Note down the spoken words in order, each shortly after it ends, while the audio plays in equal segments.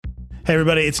Hey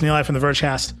everybody, it's Neil from The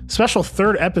Vergecast. Special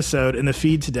third episode in the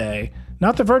feed today.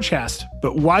 Not The Vergecast,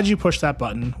 but Why'd You Push That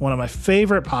Button? One of my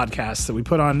favorite podcasts that we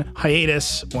put on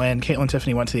hiatus when Caitlin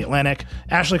Tiffany went to The Atlantic.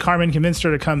 Ashley Carman convinced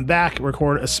her to come back,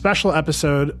 record a special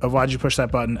episode of Why'd You Push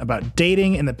That Button about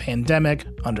dating in the pandemic,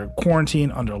 under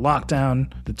quarantine, under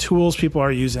lockdown, the tools people are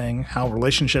using, how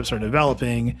relationships are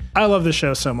developing. I love this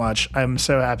show so much. I'm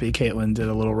so happy Caitlin did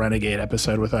a little renegade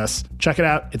episode with us. Check it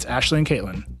out. It's Ashley and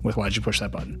Caitlin with Why'd You Push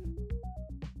That Button?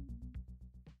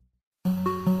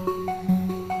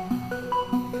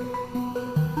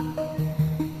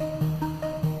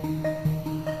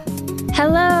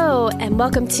 Hello, and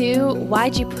welcome to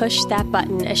Why'd You Push That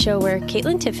Button, a show where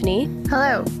Caitlin Tiffany,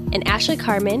 hello, and Ashley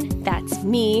Carman, that's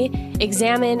me,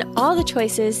 examine all the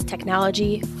choices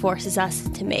technology forces us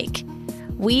to make.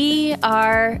 We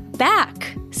are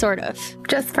back, sort of.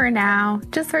 Just for now,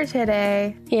 just for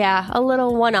today. Yeah, a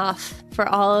little one-off for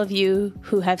all of you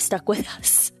who have stuck with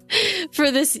us for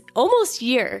this almost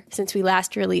year since we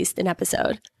last released an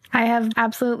episode. I have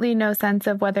absolutely no sense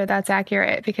of whether that's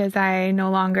accurate because I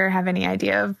no longer have any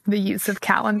idea of the use of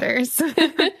calendars.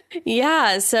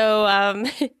 Yeah, so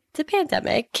it's a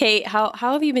pandemic. Kate, how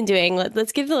have you been doing?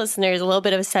 Let's give the listeners a little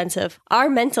bit of a sense of our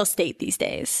mental state these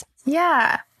days.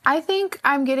 Yeah, I think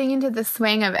I'm getting into the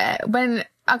swing of it. When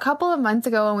a couple of months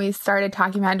ago when we started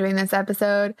talking about doing this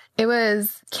episode, it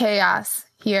was chaos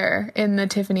here in the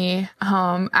Tiffany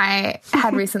home. I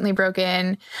had recently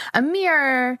broken a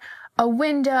mirror, a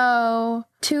window,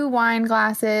 2 wine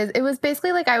glasses. It was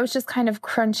basically like I was just kind of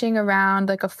crunching around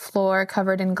like a floor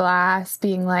covered in glass,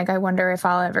 being like, I wonder if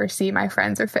I'll ever see my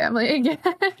friends or family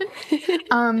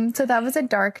again. So that was a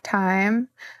dark time.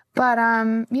 But,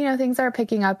 things are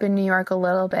picking up in New York a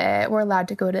little bit. We're allowed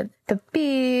to go to the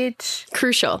beach.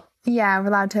 Crucial. Yeah, we're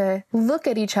allowed to look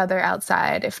at each other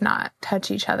outside, if not touch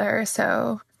each other.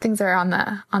 So things are on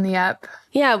the up.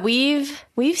 Yeah, we've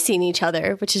seen each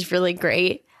other, which is really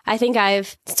great. I think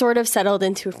I've sort of settled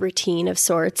into a routine of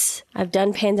sorts. I've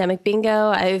done pandemic bingo.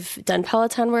 I've done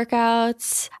Peloton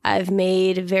workouts. I've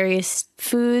made various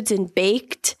foods and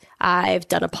baked. I've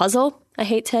done a puzzle, I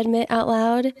hate to admit out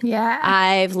loud. Yeah.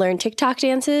 I've learned TikTok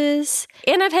dances.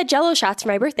 And I've had Jell-O shots for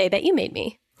my birthday that you made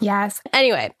me. Yes.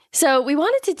 Anyway, so we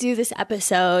wanted to do this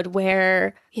episode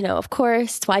where, of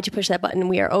course, it's Why'd You Push That Button?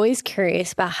 We are always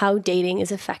curious about how dating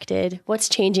is affected, what's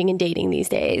changing in dating these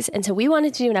days. And so we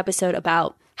wanted to do an episode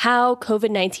about how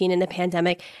COVID-19 and the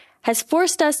pandemic has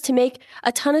forced us to make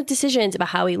a ton of decisions about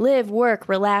how we live, work,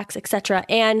 relax, etc.,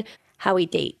 and how we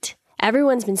date.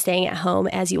 Everyone's been staying at home,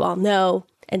 as you all know.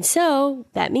 And so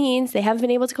that means they haven't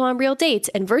been able to go on real dates.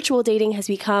 And virtual dating has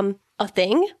become a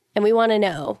thing. And we want to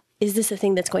know, is this a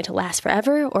thing that's going to last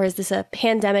forever? Or is this a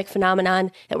pandemic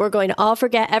phenomenon that we're going to all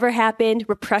forget ever happened,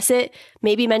 repress it,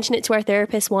 maybe mention it to our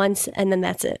therapist once, and then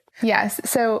that's it? Yes.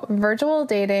 So virtual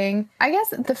dating, I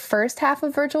guess the first half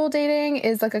of virtual dating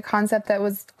is like a concept that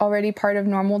was already part of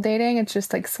normal dating. It's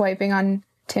just like swiping on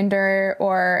Tinder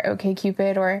or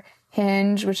OkCupid or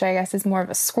Hinge, which I guess is more of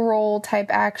a scroll type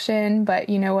action, but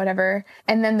whatever.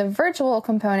 And then the virtual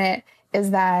component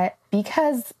is that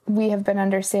because we have been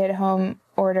under stay-at-home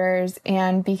orders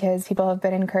and because people have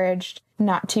been encouraged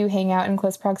not to hang out in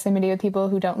close proximity with people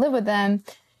who don't live with them,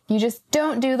 you just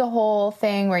don't do the whole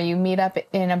thing where you meet up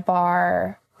in a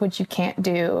bar, which you can't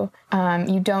do.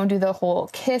 You don't do the whole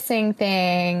kissing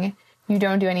thing. You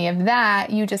don't do any of that.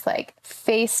 You just like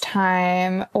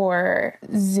FaceTime or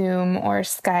Zoom or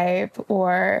Skype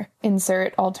or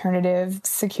insert alternative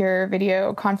secure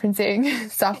video conferencing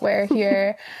software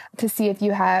here to see if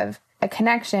you have a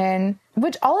connection,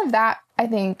 which all of that I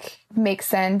think makes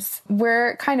sense.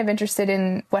 We're kind of interested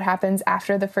in what happens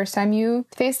after the first time you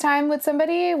FaceTime with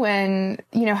somebody when,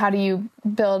 how do you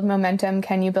build momentum?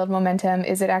 Can you build momentum?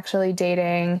 Is it actually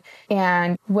dating?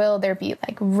 And will there be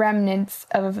like remnants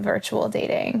of virtual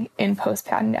dating in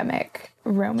post-pandemic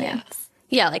romance?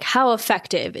 Yeah, like how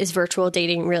effective is virtual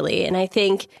dating really? And I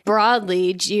think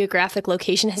broadly, geographic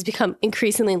location has become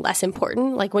increasingly less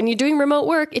important. Like when you're doing remote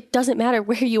work, it doesn't matter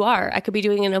where you are. I could be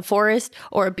doing it in a forest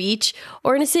or a beach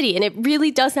or in a city. And it really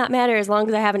does not matter as long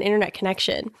as I have an internet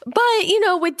connection. But,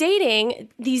 with dating,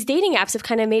 these dating apps have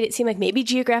kind of made it seem like maybe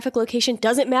geographic location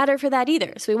doesn't matter for that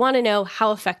either. So we want to know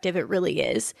how effective it really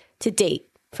is to date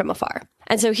from afar.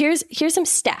 And so here's some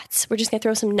stats. We're just going to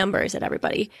throw some numbers at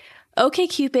everybody.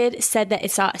 OkCupid said that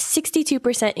it saw a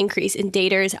 62% increase in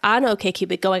daters on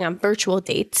OkCupid going on virtual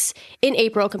dates in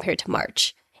April compared to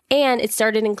March. And it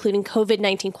started including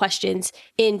COVID-19 questions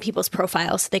in people's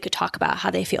profiles so they could talk about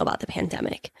how they feel about the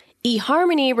pandemic.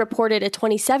 eHarmony reported a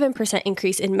 27%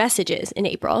 increase in messages in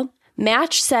April.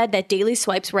 Match said that daily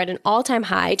swipes were at an all-time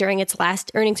high during its last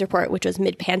earnings report, which was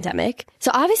mid-pandemic. So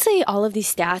obviously all of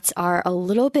these stats are a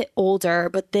little bit older,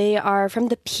 but they are from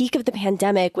the peak of the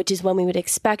pandemic, which is when we would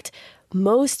expect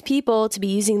most people to be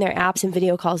using their apps and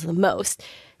video calls the most.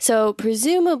 So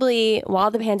presumably, while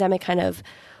the pandemic kind of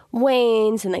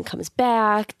wanes and then comes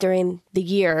back during the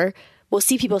year, we'll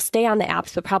see people stay on the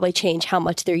apps, but probably change how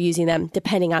much they're using them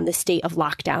depending on the state of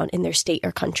lockdown in their state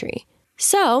or country.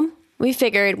 So we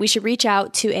figured we should reach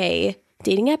out to a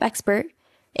dating app expert,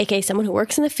 aka someone who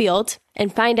works in the field,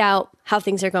 and find out how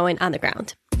things are going on the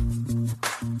ground.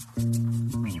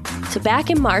 So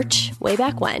back in March, way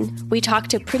back when, we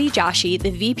talked to Priti Joshi, the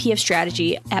VP of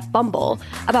strategy at Bumble,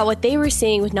 about what they were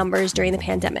seeing with numbers during the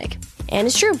pandemic. And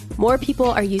it's true, more people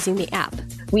are using the app.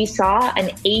 We saw an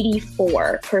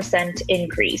 84%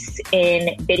 increase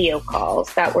in video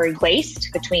calls that were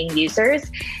placed between users.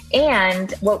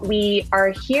 And what we are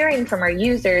hearing from our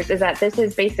users is that this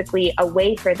is basically a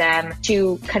way for them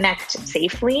to connect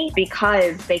safely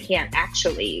because they can't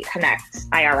actually connect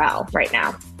IRL right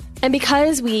now. And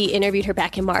because we interviewed her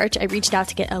back in March, I reached out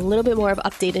to get a little bit more of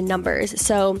updated numbers.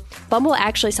 So Bumble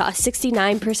actually saw a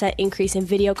 69% increase in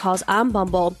video calls on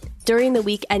Bumble during the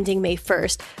week ending May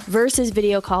 1st versus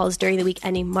video calls during the week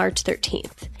ending March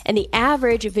 13th. And the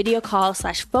average video call /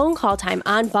 phone call time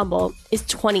on Bumble is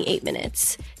 28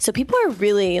 minutes. So people are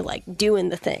really doing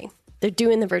the thing. They're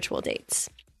doing the virtual dates.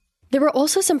 There were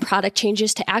also some product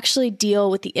changes to actually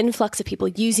deal with the influx of people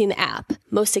using the app.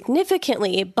 Most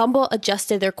significantly, Bumble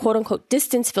adjusted their quote-unquote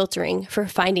distance filtering for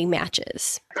finding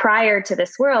matches. Prior to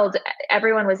this world,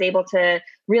 everyone was able to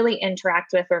really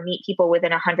interact with or meet people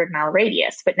within a 100-mile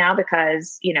radius. But now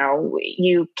because,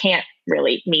 you can't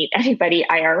really meet anybody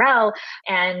IRL,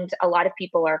 and a lot of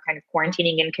people are kind of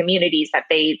quarantining in communities that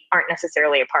they aren't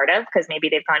necessarily a part of because maybe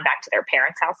they've gone back to their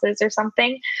parents' houses or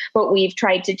something. What we've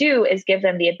tried to do is give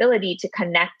them the ability to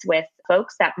connect with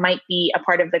folks that might be a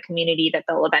part of the community that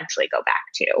they'll eventually go back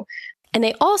to. And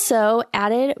they also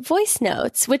added voice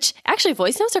notes, which actually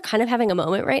voice notes are kind of having a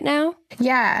moment right now.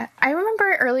 Yeah. I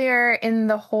remember earlier in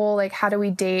the whole, how do we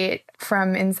date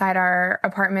from inside our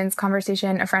apartments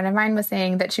conversation, a friend of mine was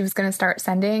saying that she was going to start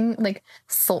sending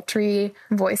sultry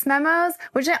voice memos,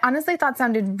 which I honestly thought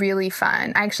sounded really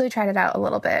fun. I actually tried it out a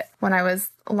little bit when I was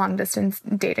long distance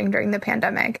dating during the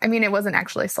pandemic. I mean, it wasn't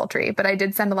actually sultry, but I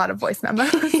did send a lot of voice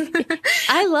memos.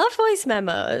 I love voice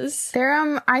memos.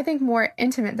 They're, I think, more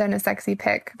intimate than a sexy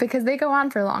pic because they go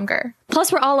on for longer.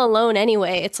 Plus, we're all alone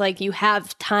anyway. It's like you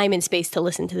have time and space to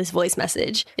listen to this voice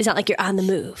message. It's not like you're on the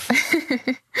move.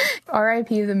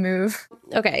 R.I.P. the move.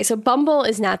 Okay, so Bumble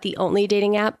is not the only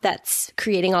dating app that's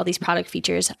creating all these product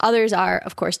features. Others are,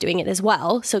 of course, doing it as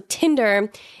well. So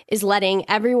Tinder is letting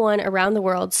everyone around the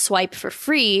world swipe for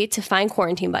free to find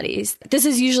quarantine buddies. This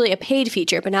is usually a paid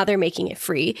feature, but now they're making it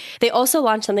free. They also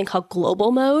launched something called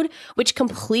Global Mode, which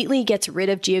completely gets rid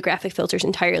of geographic filters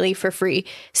entirely for free.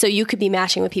 So you could be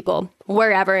matching with people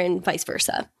wherever and vice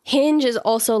versa. Hinge is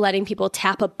also letting people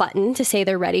tap a button to say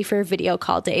they're ready for a video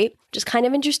call date, which is kind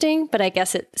of interesting, but I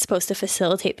guess it's supposed to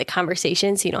facilitate the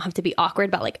conversation so you don't have to be awkward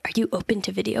about are you open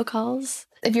to video calls?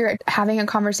 If you're having a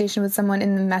conversation with someone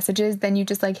in the messages, then you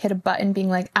just hit a button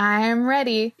being I'm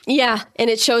ready. Yeah, and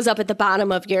it shows up at the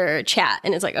bottom of your chat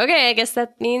and it's okay, I guess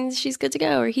that means she's good to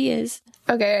go or he is.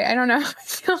 Okay, I don't know how I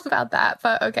feel about that,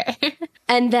 but okay.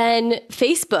 And then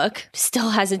Facebook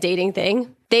still has a dating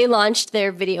thing. They launched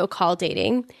their video call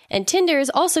dating, and Tinder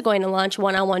is also going to launch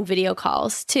one-on-one video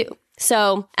calls too.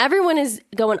 So everyone is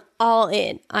going all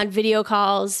in on video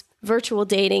calls, virtual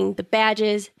dating, the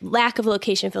badges, lack of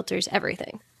location filters,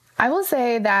 everything. I will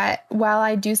say that while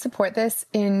I do support this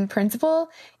in principle,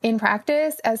 in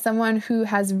practice, as someone who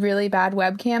has really bad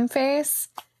webcam face,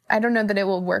 I don't know that it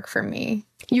will work for me.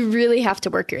 You really have to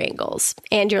work your angles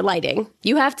and your lighting.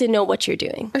 You have to know what you're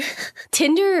doing.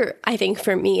 Tinder, I think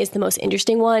for me, is the most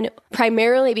interesting one,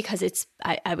 primarily because it's,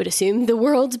 I would assume, the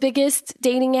world's biggest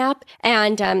dating app.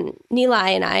 And Nilay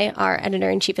and I, our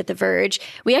editor-in-chief at The Verge,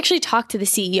 we actually talked to the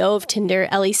CEO of Tinder,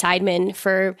 Ellie Seidman,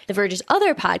 for The Verge's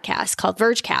other podcast called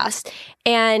Vergecast,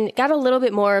 and got a little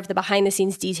bit more of the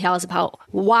behind-the-scenes details about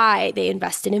why they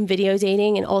invested in video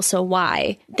dating and also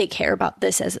why they care about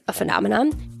this as a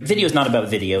phenomenon. Video is not about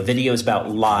video. Video is about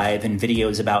live, and video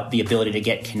is about the ability to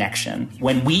get connection.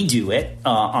 When we do it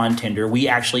on Tinder, we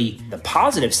actually, the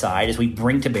positive side is we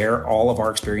bring to bear all of our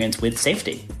experience with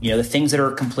safety. The things that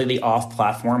are completely off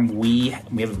platform, we have,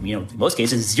 in most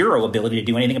cases, zero ability to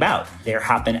do anything about. They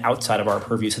happen outside of our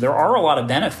purview. So there are a lot of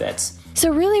benefits. So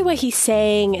really what he's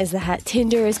saying is that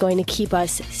Tinder is going to keep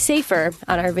us safer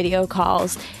on our video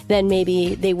calls than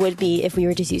maybe they would be if we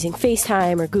were just using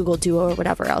FaceTime or Google Duo or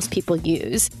whatever else people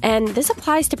use. And this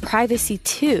applies to privacy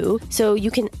too, so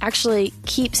you can actually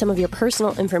keep some of your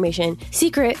personal information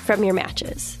secret from your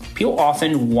matches. People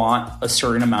often want a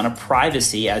certain amount of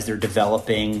privacy as they're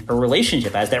developing a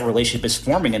relationship, as that relationship is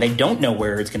forming, and they don't know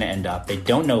where it's going to end up. They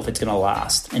don't know if it's going to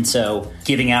last. And so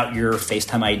giving out your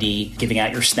FaceTime ID, giving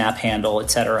out your Snap handle,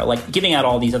 etc., like giving out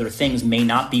all these other things may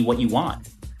not be what you want.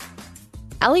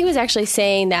 Ellie was actually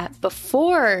saying that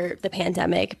before the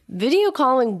pandemic, video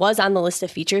calling was on the list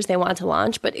of features they wanted to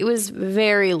launch, but it was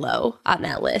very low on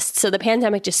that list. So the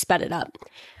pandemic just sped it up.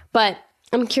 But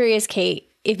I'm curious, Kate,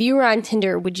 if you were on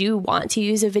Tinder, would you want to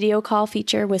use a video call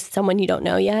feature with someone you don't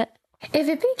know yet? If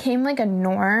it became like a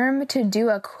norm to do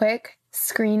a quick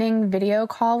screening video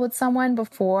call with someone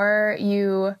before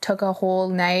you took a whole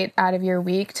night out of your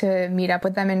week to meet up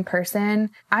with them in person,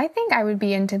 I think I would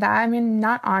be into that. I mean,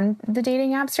 not on the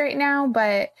dating apps right now,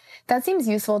 but that seems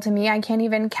useful to me. I can't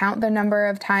even count the number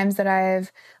of times that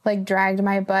I've like dragged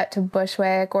my butt to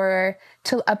Bushwick or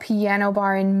to a piano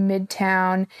bar in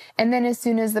Midtown. And then as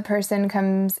soon as the person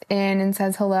comes in and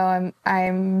says hello, I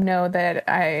know that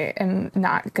I am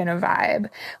not gonna vibe,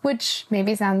 which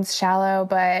maybe sounds shallow,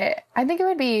 but I think it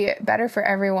would be better for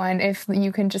everyone if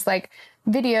you can just like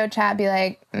video chat, be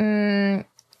like, and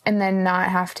then not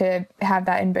have to have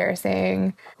that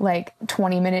embarrassing like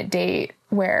 20-minute date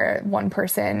where one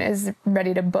person is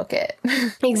ready to book it.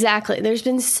 Exactly. There's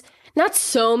been not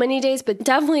so many days, but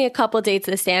definitely a couple dates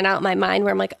that stand out in my mind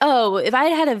where I'm like, oh, if I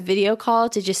had a video call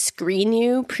to just screen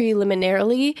you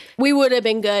preliminarily, we would have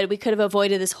been good. We could have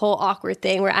avoided this whole awkward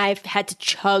thing where I've had to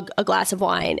chug a glass of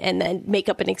wine and then make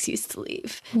up an excuse to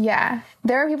leave. Yeah.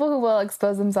 There are people who will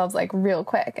expose themselves like real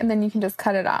quick and then you can just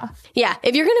cut it off. Yeah.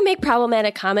 If you're going to make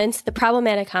problematic comments, the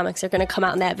problematic comics are going to come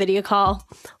out in that video call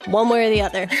one way or the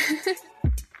other.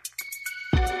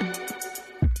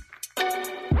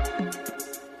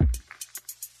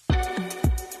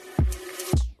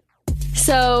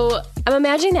 So I'm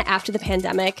imagining that after the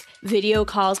pandemic, video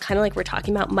calls, kind of like we're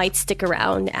talking about, might stick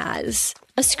around as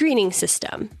a screening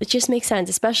system. It just makes sense,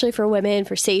 especially for women,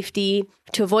 for safety,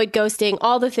 to avoid ghosting,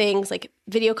 all the things like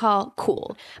video call,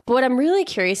 cool. But what I'm really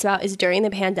curious about is during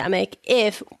the pandemic,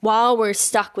 if while we're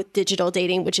stuck with digital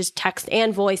dating, which is text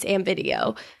and voice and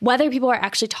video, whether people are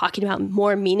actually talking about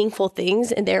more meaningful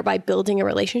things and thereby building a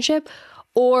relationship,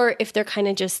 or if they're kind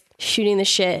of just shooting the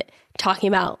shit, talking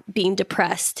about being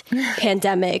depressed,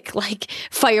 pandemic, like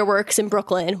fireworks in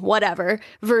Brooklyn, whatever,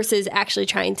 versus actually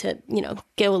trying to,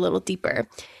 go a little deeper.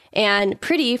 And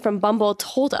Pretty from Bumble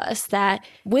told us that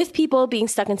with people being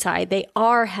stuck inside, they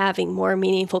are having more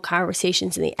meaningful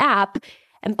conversations in the app.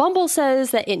 And Bumble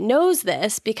says that it knows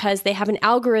this because they have an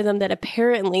algorithm that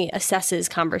apparently assesses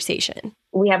conversation.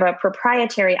 We have a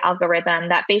proprietary algorithm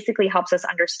that basically helps us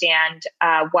understand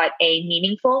what a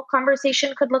meaningful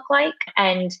conversation could look like.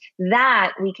 And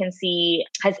that we can see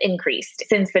has increased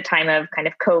since the time of kind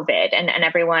of COVID and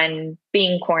everyone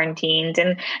being quarantined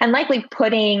and likely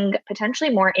putting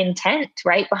potentially more intent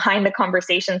right behind the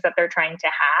conversations that they're trying to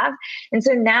have. And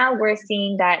so now we're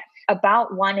seeing that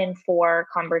about 1 in 4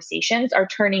 conversations are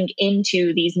turning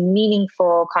into these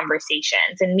meaningful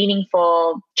conversations and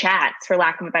meaningful chats, for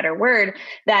lack of a better word,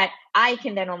 that I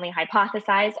can then only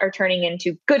hypothesize are turning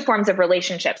into good forms of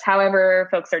relationships, however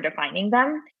folks are defining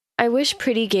them. I wish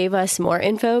Pretty gave us more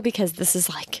info because this is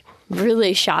like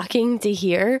really shocking to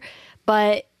hear.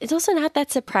 But it's also not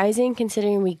that surprising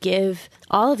considering we give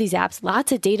all of these apps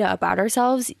lots of data about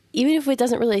ourselves, even if it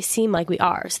doesn't really seem like we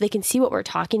are. So they can see what we're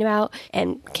talking about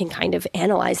and can kind of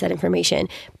analyze that information.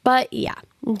 But yeah,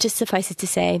 just suffice it to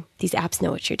say, these apps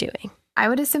know what you're doing. I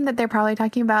would assume that they're probably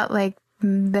talking about like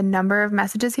the number of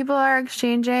messages people are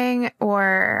exchanging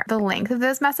or the length of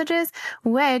those messages,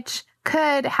 which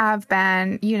could have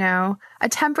been, a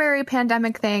temporary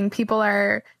pandemic thing. People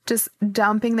are just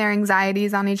dumping their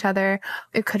anxieties on each other.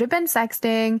 It could have been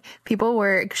sexting. People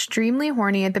were extremely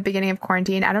horny at the beginning of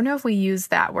quarantine. I don't know if we used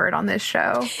that word on this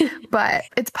show, but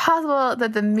it's possible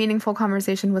that the meaningful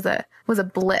conversation was a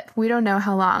blip. We don't know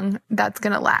how long that's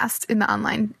going to last in the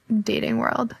online dating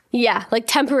world. Yeah, like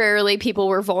temporarily people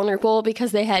were vulnerable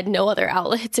because they had no other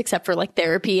outlets except for like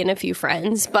therapy and a few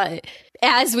friends. But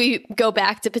as we go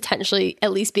back to potentially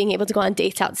at least being able to go on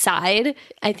dates outside,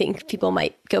 I think people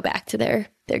might go back to their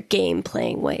game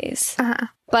playing ways. Uh-huh.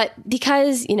 But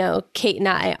because, Kate and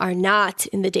I are not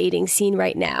in the dating scene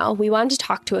right now, we wanted to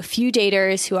talk to a few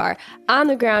daters who are on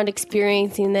the ground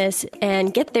experiencing this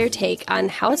and get their take on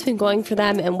how it's been going for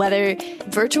them and whether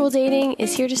virtual dating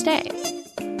is here to stay.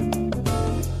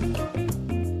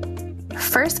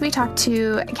 First, we talked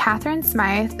to Catherine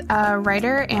Smythe, a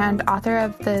writer and author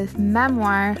of the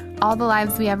memoir, All the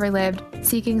Lives We Ever Lived,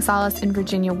 Seeking Solace in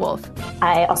Virginia Woolf.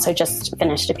 I also just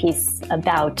finished a piece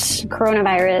about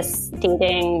coronavirus,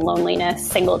 dating,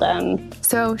 loneliness, singledom.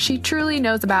 So she truly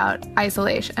knows about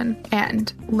isolation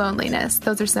and loneliness.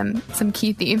 Those are some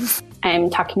key themes. I'm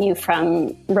talking to you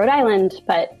from Rhode Island,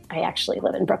 but I actually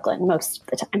live in Brooklyn most of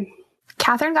the time.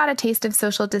 Catherine got a taste of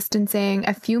social distancing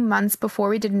a few months before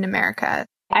we did in America.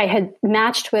 I had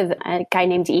matched with a guy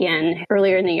named Ian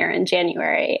earlier in the year in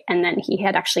January, and then he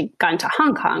had actually gone to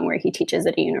Hong Kong, where he teaches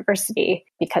at a university.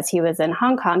 Because he was in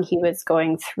Hong Kong, he was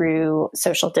going through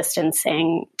social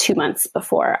distancing 2 months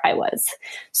before I was.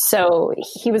 So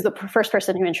he was the first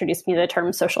person who introduced me to the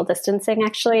term social distancing,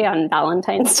 actually, on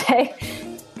Valentine's Day.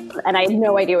 And I had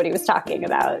no idea what he was talking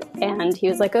about. And he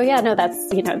was like, oh, yeah, no,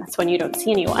 that's when you don't see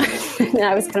anyone. And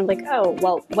I was kind of like, oh,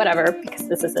 well, whatever, because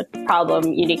this is a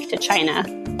problem unique to China.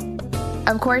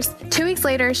 Of course, 2 weeks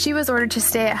later, she was ordered to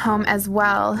stay at home as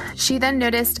well. She then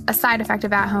noticed a side effect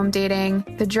of at-home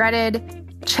dating, the dreaded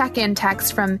check-in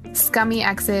text from scummy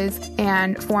exes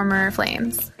and former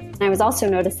flames. I was also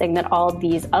noticing that all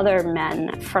these other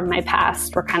men from my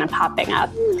past were kind of popping up.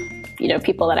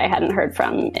 People that I hadn't heard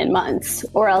from in months,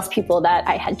 or else people that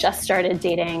I had just started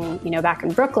dating, back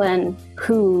in Brooklyn,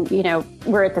 who,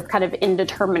 were at this kind of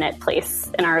indeterminate place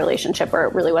in our relationship where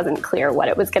it really wasn't clear what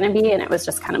it was going to be, and it was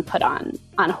just kind of put on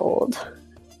hold.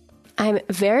 I'm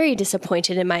very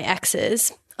disappointed in my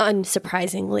exes,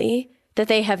 unsurprisingly, that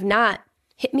they have not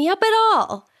hit me up at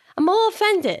all. I'm all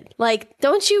offended. Like,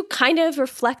 don't you kind of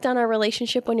reflect on our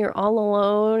relationship when you're all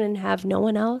alone and have no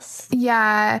one else?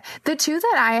 Yeah. The two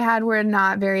that I had were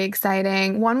not very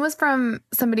exciting. One was from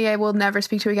somebody I will never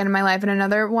speak to again in my life, and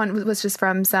another one was just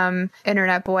from some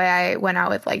internet boy I went out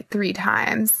with like 3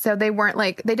 times. So they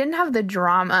didn't have the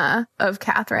drama of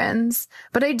Catherine's.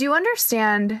 But I do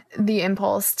understand the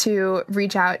impulse to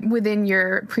reach out within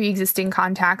your pre-existing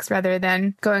contacts rather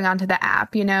than going onto the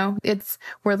app.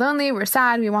 We're lonely, we're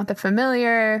sad, we want the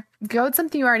familiar. Go with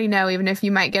something you already know, even if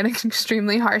you might get an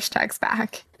extremely harsh text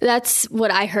back. That's what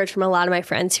I heard from a lot of my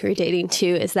friends who were dating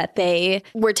too, is that they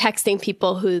were texting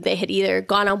people who they had either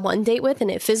gone on one date with and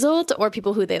it fizzled, or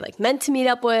people who they meant to meet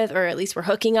up with, or at least were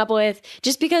hooking up with,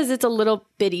 just because it's a little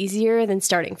bit easier than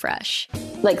starting fresh.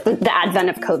 Like the advent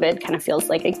of COVID kind of feels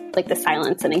like the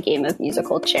silence in a game of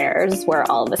musical chairs, where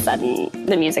all of a sudden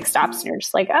the music stops and you're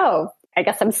just like, oh, I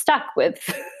guess I'm stuck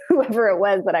with whoever it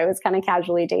was that I was kind of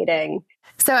casually dating.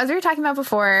 So as we were talking about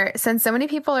before, since so many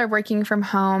people are working from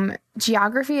home,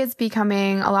 geography is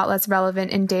becoming a lot less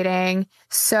relevant in dating.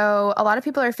 So a lot of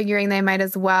people are figuring they might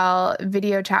as well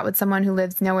video chat with someone who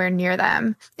lives nowhere near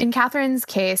them. In Catherine's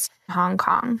case, Hong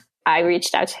Kong. I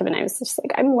reached out to him and I was just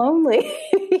like, I'm lonely,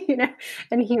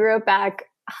 and he wrote back,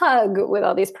 hug, with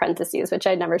all these parentheses, which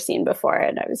I'd never seen before.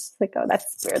 And I was like, oh,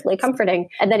 that's weirdly comforting.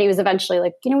 And then he was eventually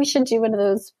like, we should do one of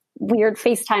those weird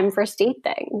FaceTime first date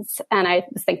things. And I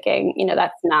was thinking,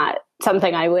 that's not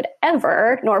something I would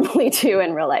ever normally do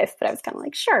in real life. But I was kind of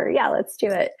like, sure, yeah, let's do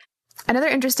it. Another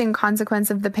interesting consequence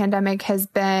of the pandemic has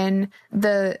been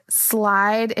the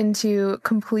slide into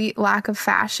complete lack of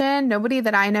fashion. Nobody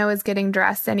that I know is getting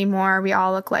dressed anymore. We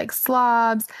all look like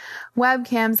slobs.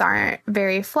 Webcams aren't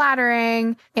very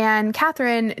flattering. And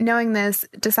Catherine, knowing this,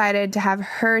 decided to have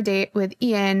her date with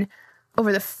Ian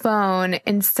over the phone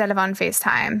instead of on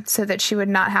FaceTime, so that she would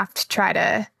not have to try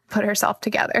to put herself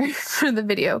together for the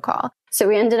video call. So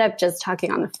we ended up just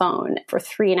talking on the phone for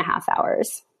 3.5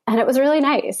 hours. And it was really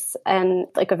nice and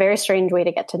a very strange way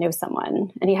to get to know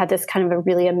someone. And he had this kind of a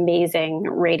really amazing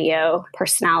radio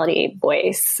personality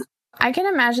voice. I can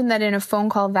imagine that in a phone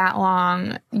call that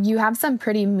long, you have some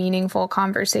pretty meaningful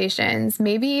conversations,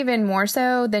 maybe even more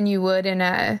so than you would in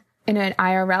an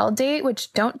IRL date,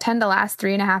 which don't tend to last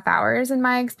 3.5 hours in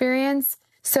my experience.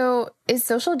 So is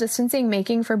social distancing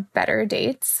making for better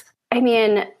dates? I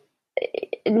mean,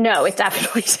 no, it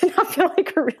definitely did not feel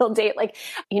like a real date.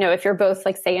 If you're both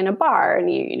say in a bar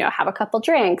and you have a couple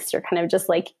drinks, you're kind of just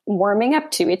warming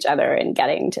up to each other and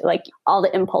getting to all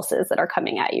the impulses that are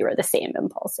coming at you are the same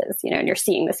impulses, and you're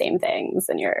seeing the same things,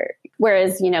 and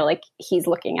whereas, he's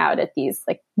looking out at these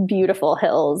beautiful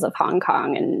hills of Hong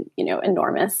Kong and,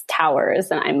 enormous towers.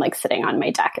 And I'm sitting on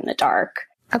my deck in the dark.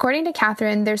 According to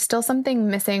Catherine, there's still something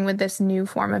missing with this new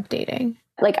form of dating.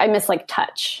 I miss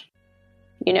touch.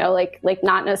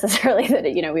 Not necessarily that,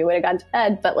 we would have gone to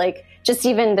bed, but just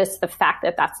even the fact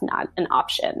that that's not an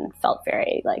option felt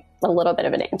very a little bit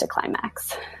of an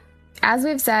anticlimax. As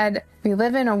we've said, we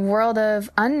live in a world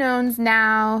of unknowns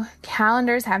now.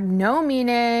 Calendars have no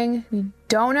meaning. We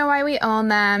don't know why we own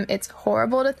them. It's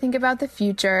horrible to think about the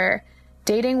future.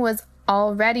 Dating was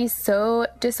already so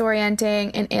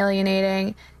disorienting and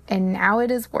alienating, and now it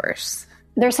is worse.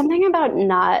 There's something about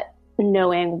not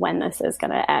knowing when this is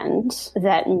going to end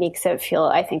that makes it feel,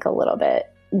 I think, a little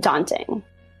bit daunting.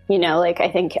 You know, like I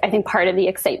think part of the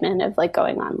excitement of like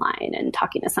going online and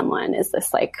talking to someone is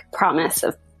this like promise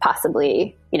of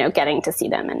possibly, you know, getting to see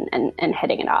them and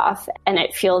hitting it off. And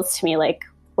it feels to me like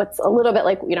what's a little bit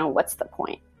like, you know, what's the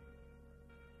point?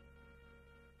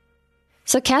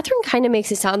 So Catherine kind of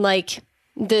makes it sound like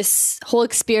this whole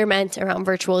experiment around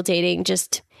virtual dating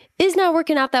just is not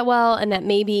working out that well, and that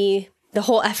maybe the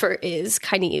whole effort is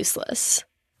kind of useless.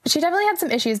 She definitely had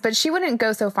some issues, but she wouldn't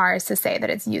go so far as to say that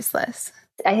it's useless.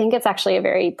 I think it's actually a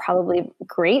very probably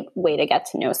great way to get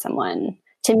to know someone.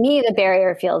 To me, the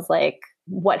barrier feels like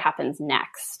what happens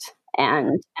next.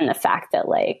 And the fact that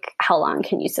like, how long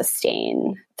can you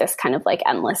sustain this kind of like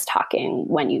endless talking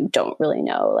when you don't really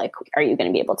know, like, are you going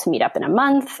to be able to meet up in a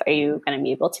month? Are you going to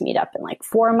be able to meet up in like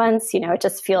 4 months? You know,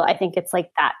 I think it's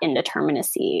like that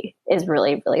indeterminacy is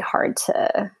really, really hard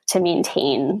to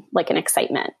maintain like an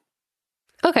excitement.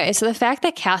 Okay, so the fact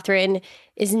that Catherine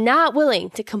is not willing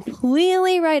to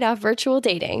completely write off virtual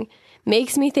dating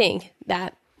makes me think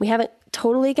that we haven't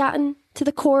totally gotten to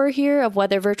the core here of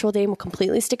whether virtual dating will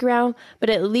completely stick around, but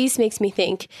it at least makes me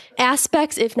think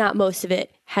aspects, if not most of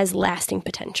it, has lasting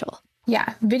potential.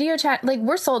 Yeah, video chat, like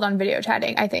we're sold on video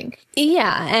chatting, I think.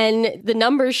 Yeah, and the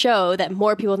numbers show that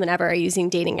more people than ever are using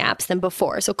dating apps than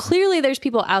before. So clearly there's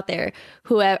people out there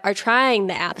who are trying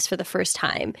the apps for the first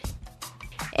time.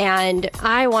 And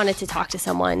I wanted to talk to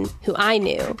someone who I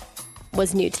knew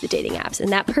was new to the dating apps.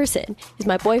 And that person is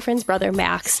my boyfriend's brother,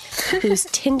 Max, whose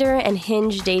Tinder and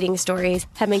Hinge dating stories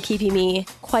have been keeping me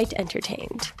quite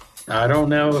entertained. I don't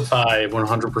know if I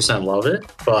 100% love it,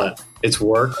 but it's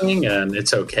working and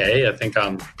it's okay. I think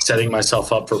I'm setting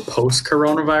myself up for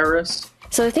post-coronavirus.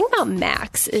 So the thing about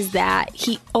Max is that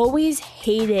he always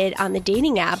hated on the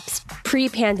dating apps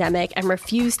pre-pandemic and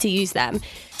refused to use them.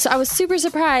 So I was super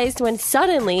surprised when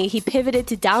suddenly he pivoted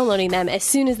to downloading them as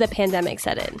soon as the pandemic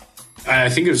set in. I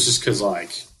think it was just because, like,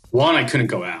 one, I couldn't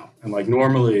go out. And, like,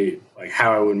 normally, like,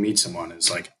 how I would meet someone is,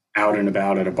 like, out and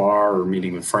about at a bar or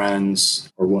meeting with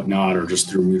friends or whatnot, or just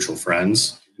through mutual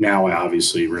friends. Now I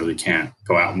obviously really can't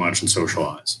go out much and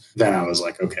socialize. Then I was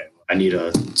like, okay, I need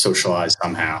to socialize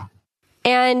somehow.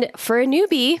 And for a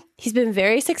newbie, he's been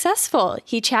very successful.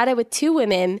 He chatted with 2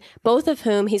 women, both of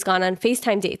whom he's gone on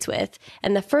FaceTime dates with.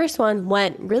 And the first one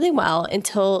went really well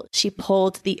until she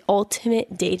pulled the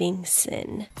ultimate dating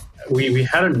sin. We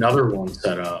had another one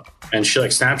set up, and she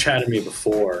like Snapchatted me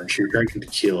before, and she was drinking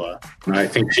tequila. And I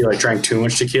think she like drank too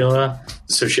much tequila,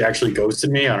 so she actually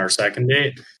ghosted me on our second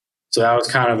date. So that was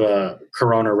kind of a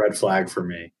corona red flag for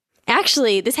me.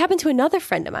 Actually, this happened to another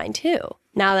friend of mine too.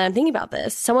 Now that I'm thinking about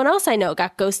this, someone else I know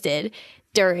got ghosted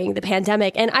during the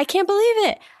pandemic, and I can't believe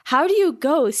it. How do you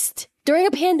ghost during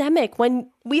a pandemic when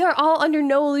we are all under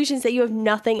no illusions that you have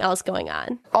nothing else going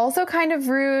on? Also kind of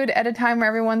rude at a time where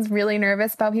everyone's really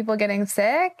nervous about people getting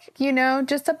sick. You know,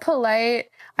 just a polite,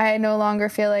 I no longer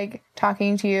feel like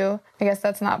talking to you. I guess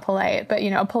that's not polite, but,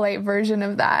 you know, a polite version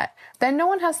of that. Then no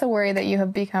one has to worry that you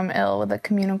have become ill with a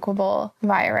communicable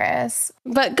virus.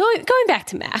 But going back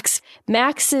to Max,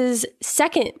 Max's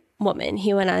second woman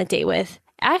he went on a date with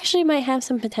actually might have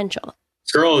some potential.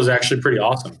 This girl is actually pretty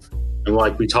awesome. And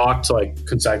like we talked like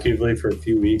consecutively for a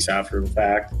few weeks after the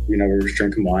fact. You know, we were just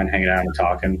drinking wine, hanging out and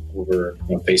talking over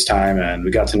FaceTime, and we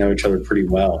got to know each other pretty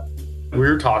well. We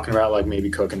were talking about like maybe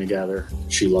cooking together.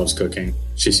 She loves cooking.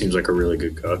 She seems like a really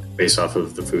good cook based off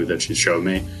of the food that she showed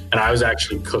me. And I was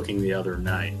actually cooking the other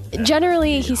night.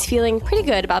 Generally, he's feeling pretty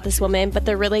good about this woman, but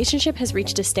the relationship has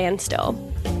reached a standstill.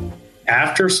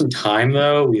 After some time,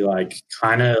 though, we like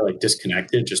kind of like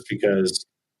disconnected just because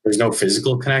there's no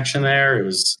physical connection there. It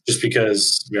was just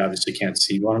because we obviously can't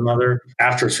see one another.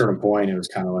 After a certain point, it was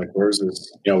kind of like, where's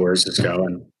this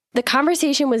going? The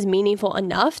conversation was meaningful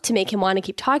enough to make him want to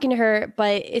keep talking to her,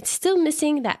 but it's still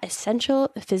missing that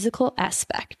essential physical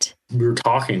aspect. We were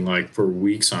talking like for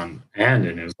weeks on end,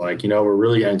 and it was like, we're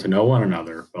really getting to know one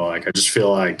another. But like, I just feel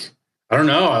like, I don't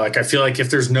know. Like, I feel like if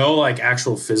there's no like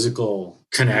actual physical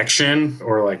connection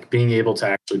or like being able to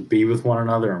actually be with one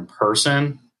another in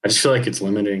person, I just feel like it's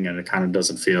limiting and it kind of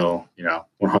doesn't feel,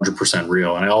 100%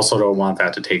 real. And I also don't want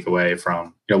that to take away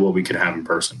from, what we could have in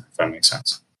person, if that makes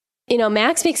sense.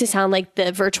 Max makes it sound like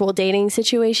the virtual dating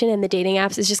situation and the dating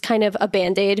apps is just kind of a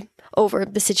Band-Aid over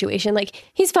the situation. Like,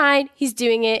 he's fine. He's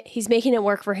doing it. He's making it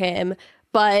work for him.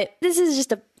 But this is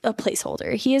just a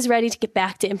placeholder. He is ready to get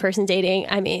back to in-person dating.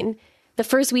 I mean, the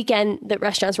first weekend that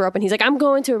restaurants were open, he's like, I'm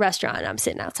going to a restaurant and I'm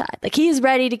sitting outside. Like, he's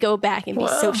ready to go back and be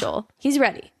social. He's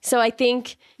ready. So I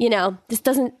think, this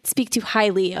doesn't speak too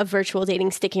highly of virtual dating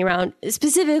sticking around,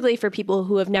 specifically for people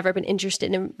who have never been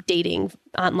interested in dating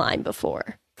online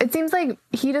before. It seems like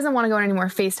he doesn't want to go on any more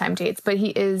FaceTime dates, but he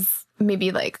is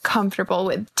maybe like comfortable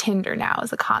with Tinder now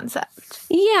as a concept.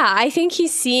 Yeah, I think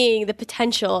he's seeing the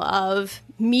potential of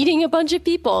meeting a bunch of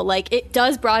people. Like, it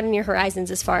does broaden your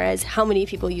horizons as far as how many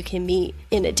people you can meet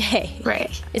in a day.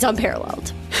 Right. It's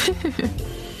unparalleled.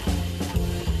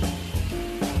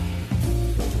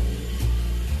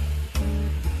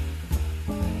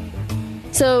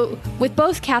 So with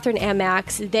both Catherine and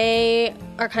Max, they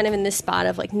are kind of in this spot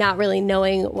of like not really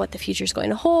knowing what the future is going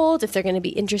to hold, if they're going to be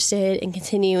interested in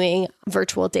continuing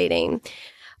virtual dating.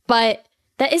 But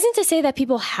that isn't to say that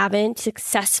people haven't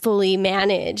successfully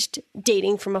managed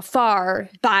dating from afar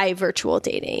by virtual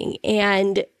dating.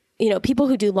 And, people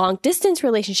who do long distance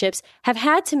relationships have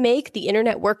had to make the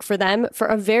internet work for them for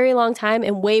a very long time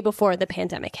and way before the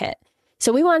pandemic hit.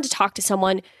 So we wanted to talk to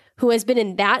someone who has been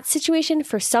in that situation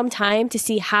for some time to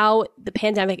see how the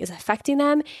pandemic is affecting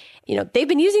them. They've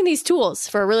been using these tools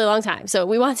for a really long time. So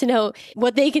we want to know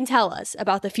what they can tell us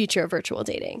about the future of virtual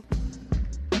dating.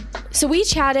 So we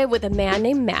chatted with a man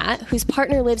named Matt, whose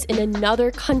partner lives in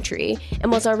another country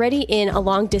and was already in a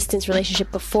long-distance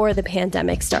relationship before the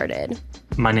pandemic started.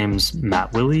 My name's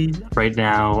Matt Willie. Right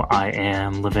now, I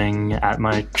am living at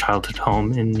my childhood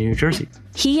home in New Jersey.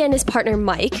 He and his partner,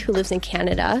 Mike, who lives in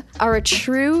Canada, are a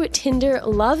true Tinder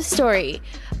love story,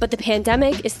 but the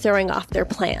pandemic is throwing off their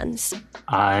plans.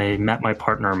 I met my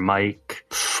partner, Mike,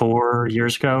 4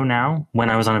 years ago now, when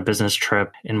I was on a business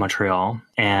trip in Montreal,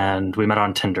 and we met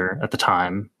on Tinder at the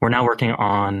time. We're now working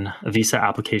on a visa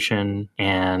application,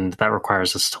 and that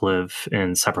requires us to live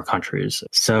in separate countries.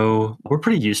 So we're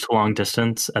pretty used to long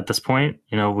distance at this point.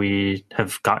 We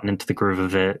have gotten into the groove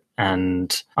of it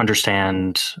and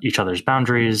understand each other's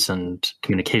boundaries and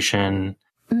communication.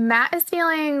 Matt is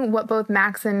feeling what both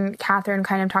Max and Catherine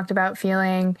kind of talked about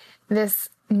feeling, this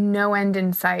no end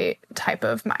in sight type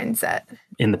of mindset.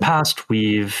 In the past,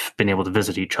 we've been able to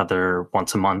visit each other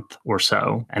once a month or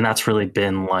so. And that's really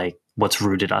been like what's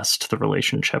rooted us to the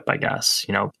relationship, I guess.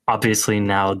 Obviously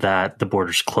now that the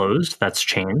border's closed, that's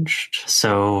changed.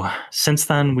 So since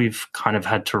then, we've kind of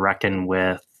had to reckon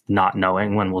with not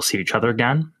knowing when we'll see each other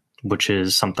again, which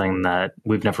is something that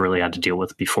we've never really had to deal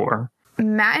with before.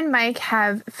 Matt and Mike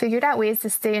have figured out ways to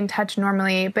stay in touch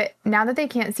normally, but now that they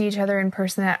can't see each other in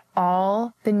person at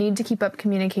all, the need to keep up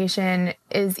communication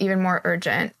is even more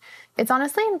urgent. It's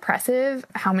honestly impressive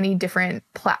how many different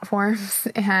platforms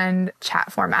and chat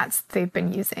formats they've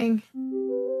been using.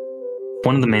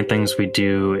 One of the main things we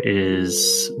do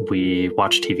is we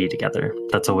watch TV together.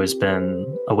 That's always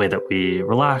been a way that we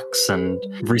relax. And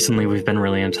recently we've been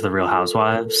really into The Real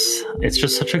Housewives. It's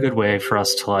just such a good way for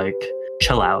us to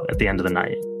chill out at the end of the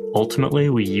night. Ultimately,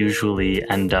 we usually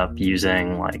end up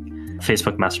using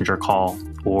Facebook Messenger call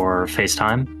or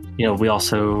FaceTime. We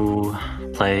also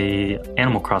play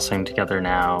Animal Crossing together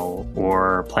now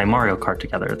or play Mario Kart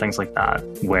together, things like that,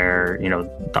 where,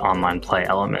 the online play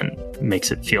element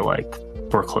makes it feel like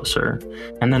we're closer.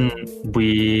 And then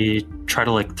we try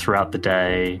to throughout the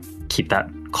day, keep that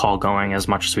call going as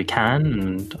much as we can.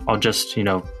 And I'll just,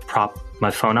 prop my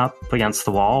phone up against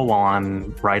the wall while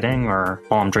I'm writing or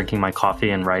while I'm drinking my coffee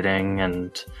and writing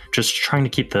and just trying to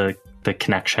keep the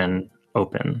connection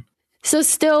open. So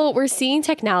still, we're seeing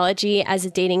technology as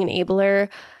a dating enabler,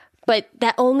 but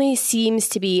that only seems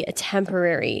to be a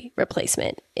temporary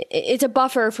replacement. It's a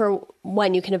buffer for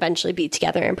when you can eventually be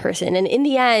together in person. And in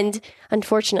the end,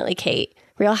 unfortunately, Kate,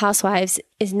 Real Housewives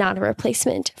is not a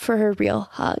replacement for a real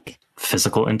hug.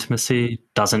 Physical intimacy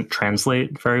doesn't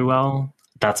translate very well.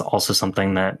 That's also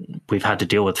something that we've had to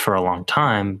deal with for a long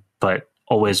time, but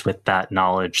always with that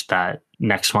knowledge that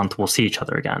next month we'll see each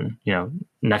other again.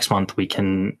 Next month we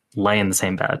can lay in the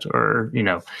same bed or,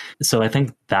 so I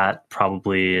think that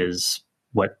probably is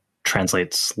what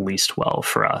translates least well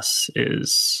for us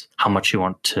is how much you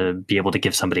want to be able to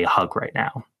give somebody a hug right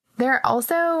now. There are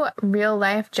also real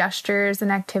life gestures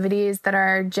and activities that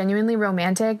are genuinely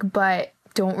romantic, but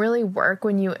don't really work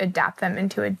when you adapt them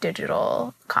into a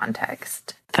digital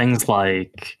context. Things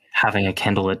like having a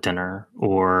candlelit dinner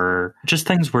or just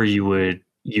things where you would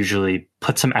usually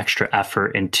put some extra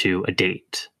effort into a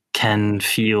date can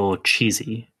feel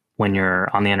cheesy when you're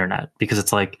on the internet because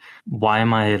it's like, why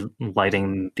am I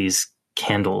lighting these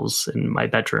candles in my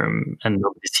bedroom and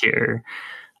nobody's here?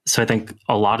 So I think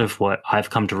a lot of what I've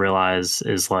come to realize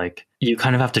is like, you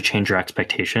kind of have to change your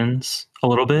expectations a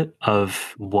little bit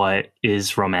of what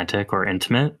is romantic or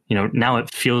intimate. You know, now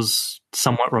it feels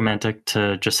somewhat romantic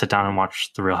to just sit down and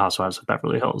watch The Real Housewives of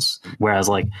Beverly Hills. Whereas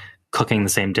like cooking the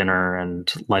same dinner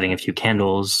and lighting a few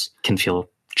candles can feel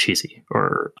cheesy,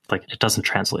 or like it doesn't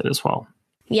translate as well.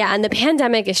 Yeah, and the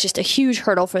pandemic is just a huge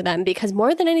hurdle for them because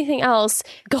more than anything else,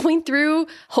 going through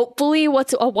hopefully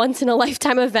what's a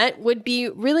once-in-a-lifetime event would be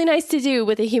really nice to do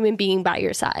with a human being by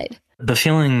your side. The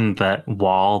feeling that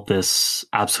while this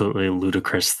absolutely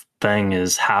ludicrous thing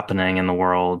is happening in the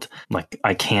world, like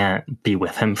I can't be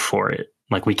with him for it.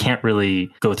 Like we can't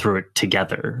really go through it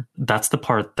together. That's the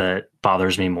part that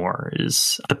bothers me more,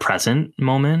 is the present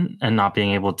moment and not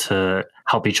being able to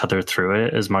help each other through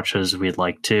it as much as we'd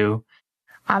like to.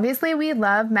 Obviously, we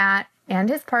love Matt and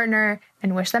his partner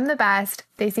and wish them the best.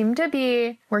 They seem to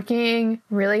be working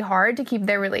really hard to keep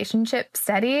their relationship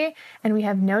steady, and we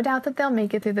have no doubt that they'll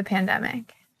make it through the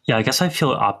pandemic. Yeah, I guess I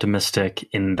feel optimistic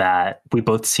in that we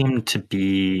both seem to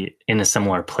be in a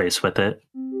similar place with it,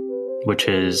 which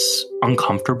is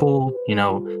uncomfortable, you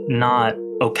know, not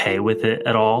okay with it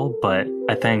at all. But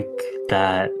I think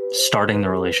that starting the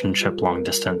relationship long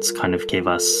distance kind of gave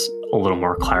us a little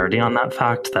more clarity on that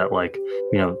fact that, like,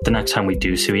 you know, the next time we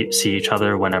do see each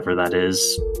other, whenever that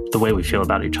is, the way we feel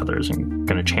about each other isn't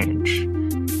going to change.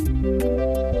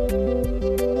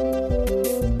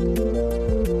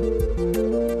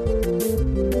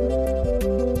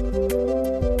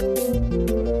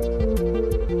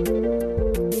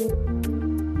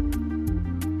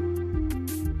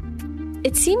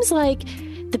 It seems like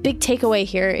the big takeaway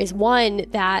here is one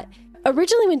that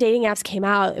originally when dating apps came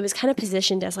out, it was kind of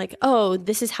positioned as like, oh,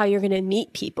 this is how you're going to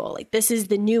meet people. Like, this is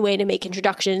the new way to make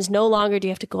introductions. No longer do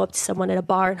you have to go up to someone at a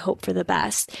bar and hope for the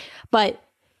best. But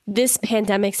this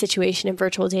pandemic situation and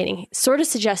virtual dating sort of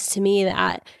suggests to me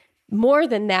that more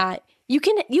than that, you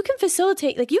can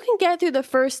facilitate, like you can get through the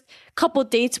first couple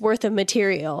dates worth of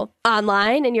material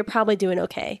online and you're probably doing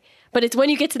okay. But it's when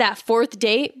you get to that fourth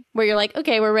date where you're like,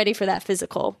 okay, we're ready for that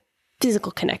physical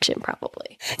connection,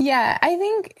 probably. Yeah, I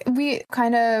think we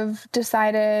kind of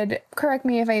decided, correct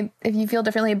me if you feel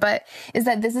differently, but is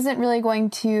that this isn't really going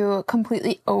to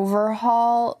completely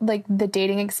overhaul like the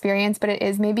dating experience, but it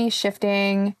is maybe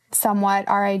shifting somewhat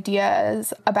our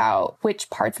ideas about which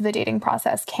parts of the dating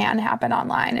process can happen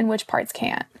online and which parts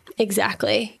can't.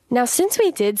 Exactly. Now, since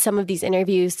we did some of these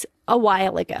interviews a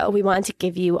while ago, we wanted to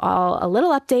give you all a little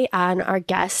update on our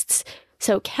guests.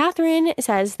 So Catherine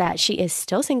says that she is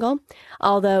still single,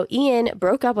 although Ian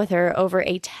broke up with her over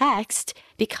a text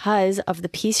because of the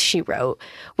piece she wrote,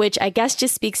 which I guess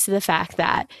just speaks to the fact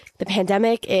that the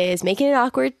pandemic is making it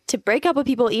awkward to break up with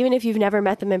people, even if you've never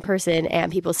met them in person,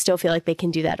 and people still feel like they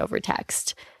can do that over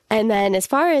text. And then as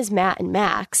far as Matt and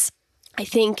Max, I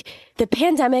think the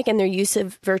pandemic and their use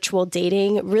of virtual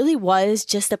dating really was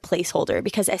just a placeholder,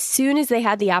 because as soon as they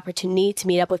had the opportunity to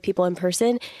meet up with people in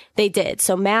person, they did.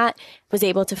 So Matt was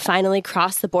able to finally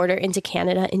cross the border into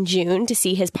Canada in June to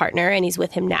see his partner, and he's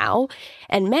with him now.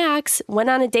 And Max went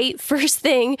on a date first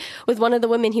thing with one of the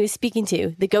women he was speaking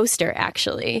to, the ghoster,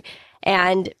 actually.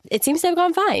 And it seems to have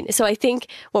gone fine. So I think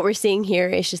what we're seeing here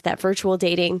is just that virtual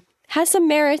dating has some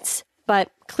merits,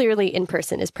 but clearly in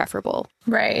person is preferable.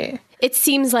 Right. It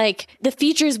seems like the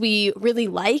features we really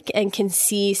like and can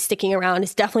see sticking around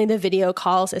is definitely the video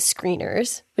calls as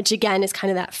screeners, which again is kind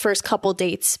of that first couple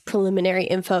dates preliminary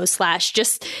info /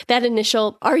 just that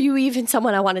initial, are you even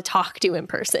someone I want to talk to in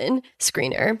person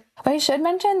screener. But I should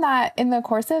mention that in the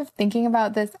course of thinking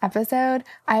about this episode,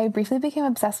 I briefly became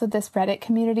obsessed with this Reddit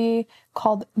community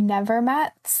called Never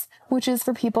Mets, which is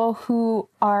for people who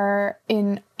are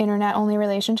in internet-only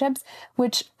relationships,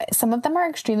 which some of them are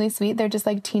extremely sweet. They're just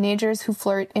like teenagers who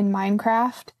flirt in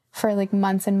Minecraft for like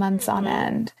months and months on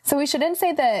end. So we shouldn't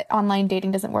say that online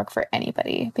dating doesn't work for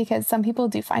anybody, because some people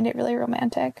do find it really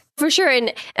romantic. For sure.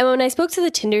 And when I spoke to the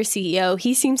Tinder CEO,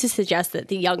 he seemed to suggest that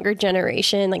the younger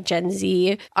generation, like Gen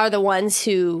Z, are the ones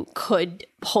who could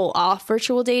pull off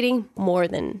virtual dating more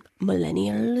than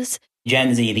millennials.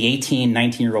 Gen Z, the 18,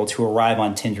 19-year-olds who arrive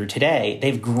on Tinder today,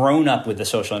 they've grown up with the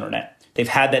social internet. They've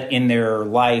had that in their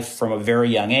life from a very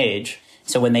young age.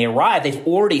 So when they arrive, they've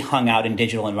already hung out in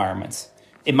digital environments.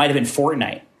 It might have been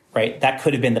Fortnite, right? That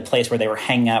could have been the place where they were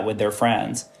hanging out with their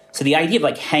friends. So the idea of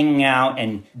like hanging out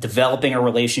and developing a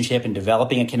relationship and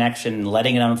developing a connection and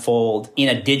letting it unfold in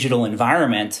a digital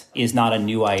environment is not a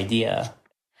new idea.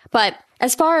 But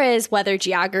as far as whether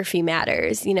geography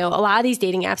matters, you know, a lot of these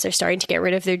dating apps are starting to get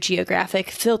rid of their geographic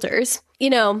filters.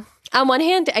 You know, on one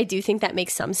hand, I do think that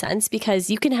makes some sense, because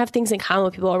you can have things in common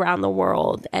with people around the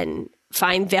world and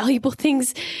find valuable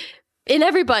things in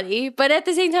everybody. But at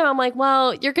the same time, I'm like,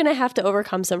 well, you're going to have to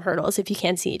overcome some hurdles if you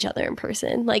can't see each other in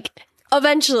person. Like,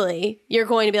 eventually, you're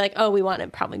going to be like, oh, we want to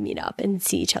probably meet up and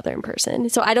see each other in person.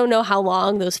 So I don't know how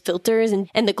long those filters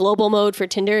and the global mode for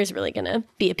Tinder is really going to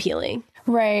be appealing.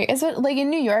 Right. Is it like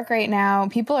in New York right now,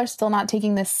 people are still not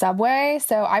taking the subway.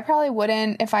 So I probably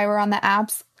wouldn't, if I were on the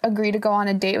apps, agree to go on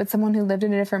a date with someone who lived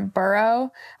in a different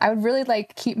borough. I would really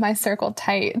like keep my circle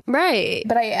tight. Right.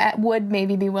 But I would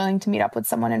maybe be willing to meet up with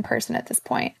someone in person at this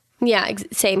point. Yeah,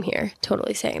 same here.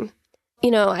 Totally same. You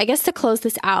know, I guess to close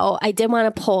this out, I did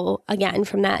want to pull again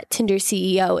from that Tinder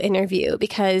CEO interview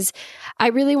because I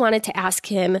really wanted to ask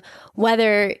him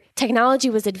whether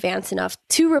technology was advanced enough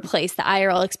to replace the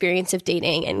IRL experience of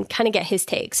dating and kind of get his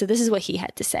take. So this is what he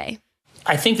had to say.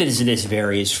 I think that this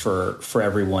varies for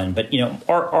everyone, but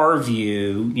our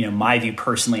view, my view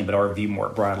personally, but our view more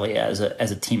broadly as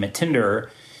a team at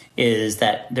Tinder is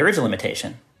that there is a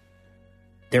limitation.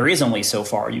 There is only so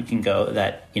far you can go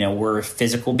that, we're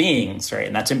physical beings, right?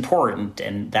 And that's important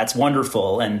and that's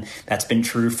wonderful. And that's been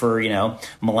true for,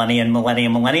 millennia,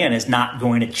 and is not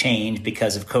going to change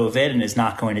because of COVID and is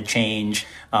not going to change.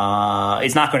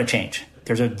 It's not going to change.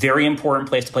 There's a very important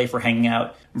place to play for hanging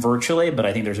out virtually, but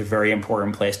I think there's a very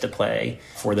important place to play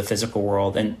for the physical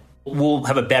world. And we'll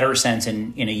have a better sense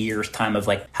in a year's time of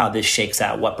like how this shakes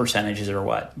out, what percentages are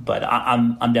what. But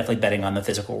I'm definitely betting on the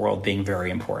physical world being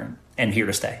very important and here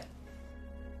to stay.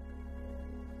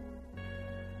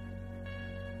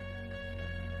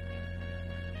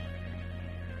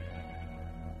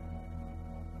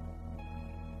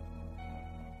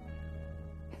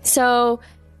 So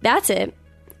that's it.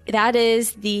 That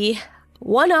is the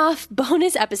one-off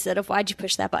bonus episode of Why'd You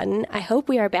Push That Button? I hope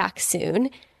we are back soon.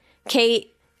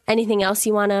 Kate, anything else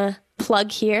you want to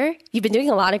plug here? You've been doing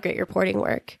a lot of great reporting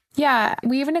work. Yeah,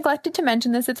 we even neglected to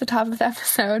mention this at the top of the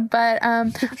episode, but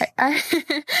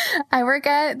I work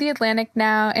at The Atlantic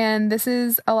now, and this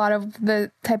is a lot of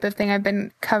the type of thing I've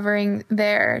been covering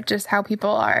there, just how people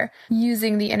are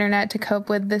using the internet to cope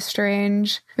with the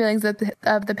strange feelings of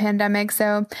the pandemic.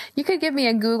 So you could give me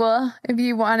a Google if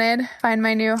you wanted, find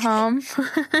my new home.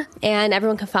 And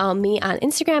everyone can follow me on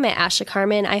Instagram at Ashley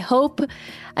Carmen. I hope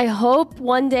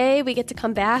one day we get to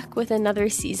come back with another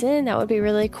season. That would be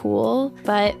really cool.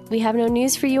 But we have no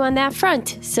news for you on that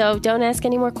front. So don't ask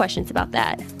any more questions about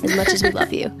that, as much as we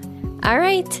love you. All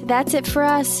right, that's it for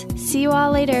us. See you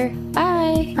all later.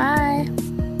 Bye. Bye.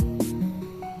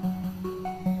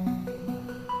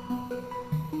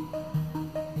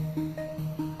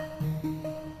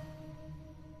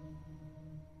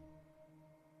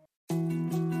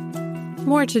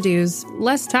 More to-dos,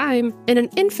 less time, and an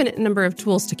infinite number of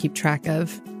tools to keep track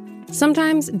of.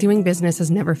 Sometimes doing business has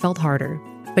never felt harder,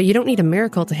 but you don't need a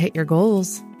miracle to hit your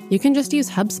goals. You can just use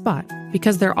HubSpot,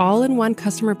 because their all-in-one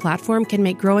customer platform can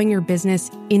make growing your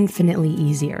business infinitely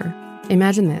easier.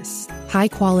 Imagine this: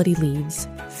 high-quality leads,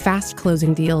 fast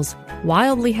closing deals,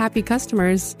 wildly happy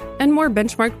customers, and more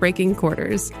benchmark-breaking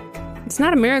quarters. It's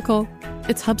not a miracle,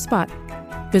 it's HubSpot.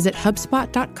 Visit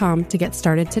HubSpot.com to get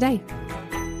started today.